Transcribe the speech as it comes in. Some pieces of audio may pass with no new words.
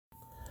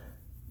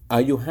Are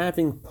you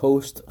having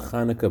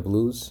post-Hanukkah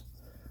blues?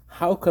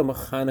 How come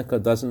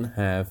Hanukkah doesn't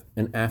have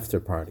an after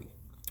party?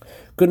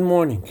 Good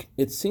morning.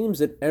 It seems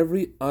that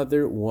every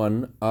other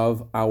one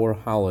of our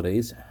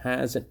holidays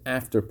has an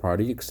after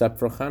party except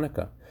for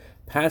Hanukkah.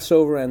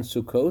 Passover and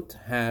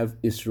Sukkot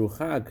have Isru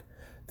Chag.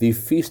 The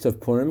Feast of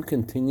Purim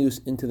continues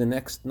into the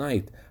next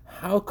night.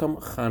 How come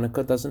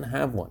Hanukkah doesn't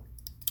have one?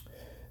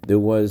 There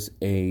was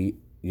a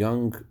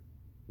young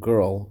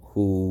girl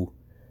who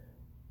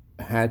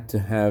had to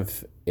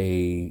have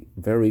a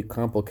very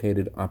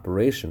complicated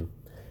operation,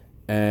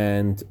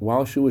 and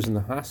while she was in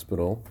the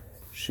hospital,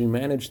 she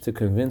managed to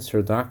convince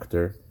her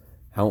doctor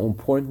how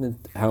important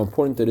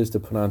it is to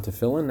put on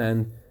tefillin,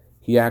 and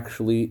he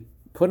actually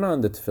put on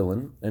the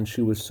tefillin, and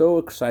she was so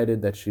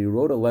excited that she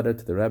wrote a letter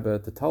to the Rebbe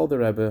to tell the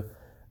Rebbe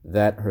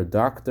that her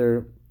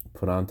doctor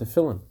put on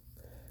tefillin.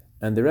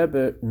 And the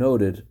Rebbe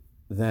noted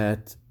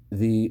that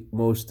the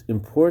most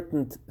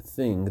important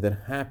thing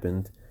that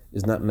happened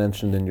is not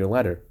mentioned in your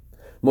letter.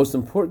 Most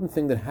important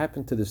thing that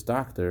happened to this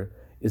doctor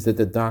is that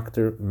the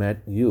doctor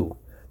met you.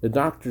 The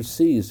doctor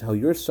sees how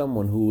you're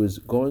someone who is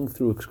going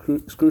through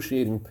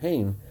excruciating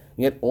pain, and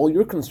yet all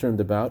you're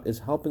concerned about is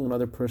helping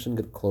another person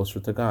get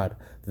closer to God.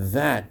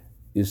 That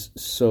is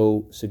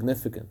so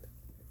significant.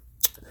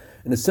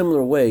 In a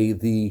similar way,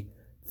 the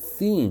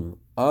theme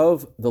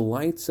of the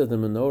lights of the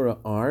menorah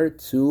are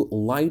to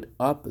light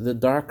up the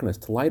darkness,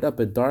 to light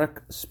up a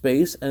dark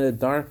space and a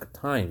dark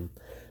time.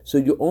 So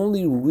you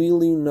only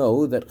really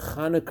know that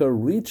Hanukkah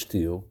reached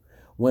you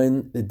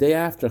when the day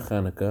after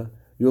Hanukkah,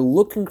 you're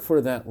looking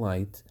for that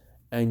light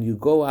and you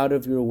go out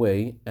of your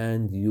way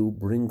and you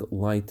bring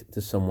light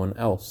to someone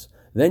else.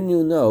 Then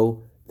you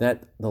know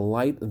that the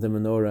light of the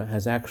menorah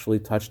has actually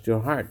touched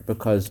your heart,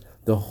 because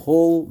the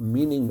whole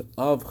meaning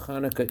of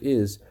Hanukkah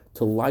is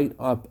to light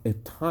up a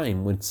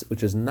time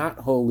which is not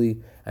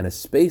holy and a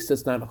space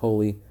that's not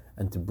holy,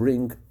 and to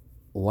bring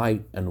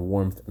light and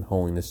warmth and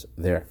holiness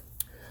there.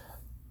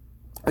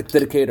 I'd like to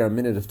dedicate our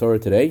Minute of Torah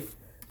today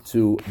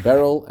to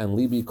Beryl and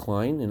Libby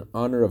Klein in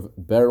honor of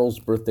Beryl's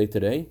birthday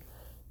today,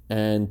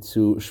 and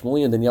to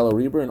Shmuley and Daniela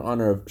Reber in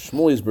honor of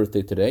Shmuley's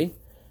birthday today,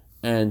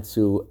 and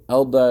to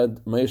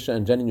Eldad, Maisha,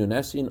 and Jenny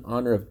Yonesi in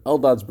honor of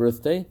Eldad's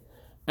birthday,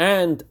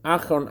 and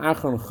Achron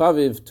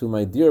Chaviv to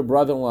my dear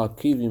brother-in-law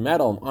Kivi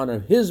Metal in honor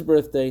of his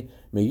birthday.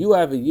 May you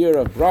have a year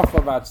of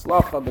bracha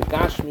v'atzlacha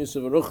b'gashmius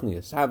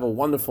u'ruchnius. Have a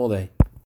wonderful day.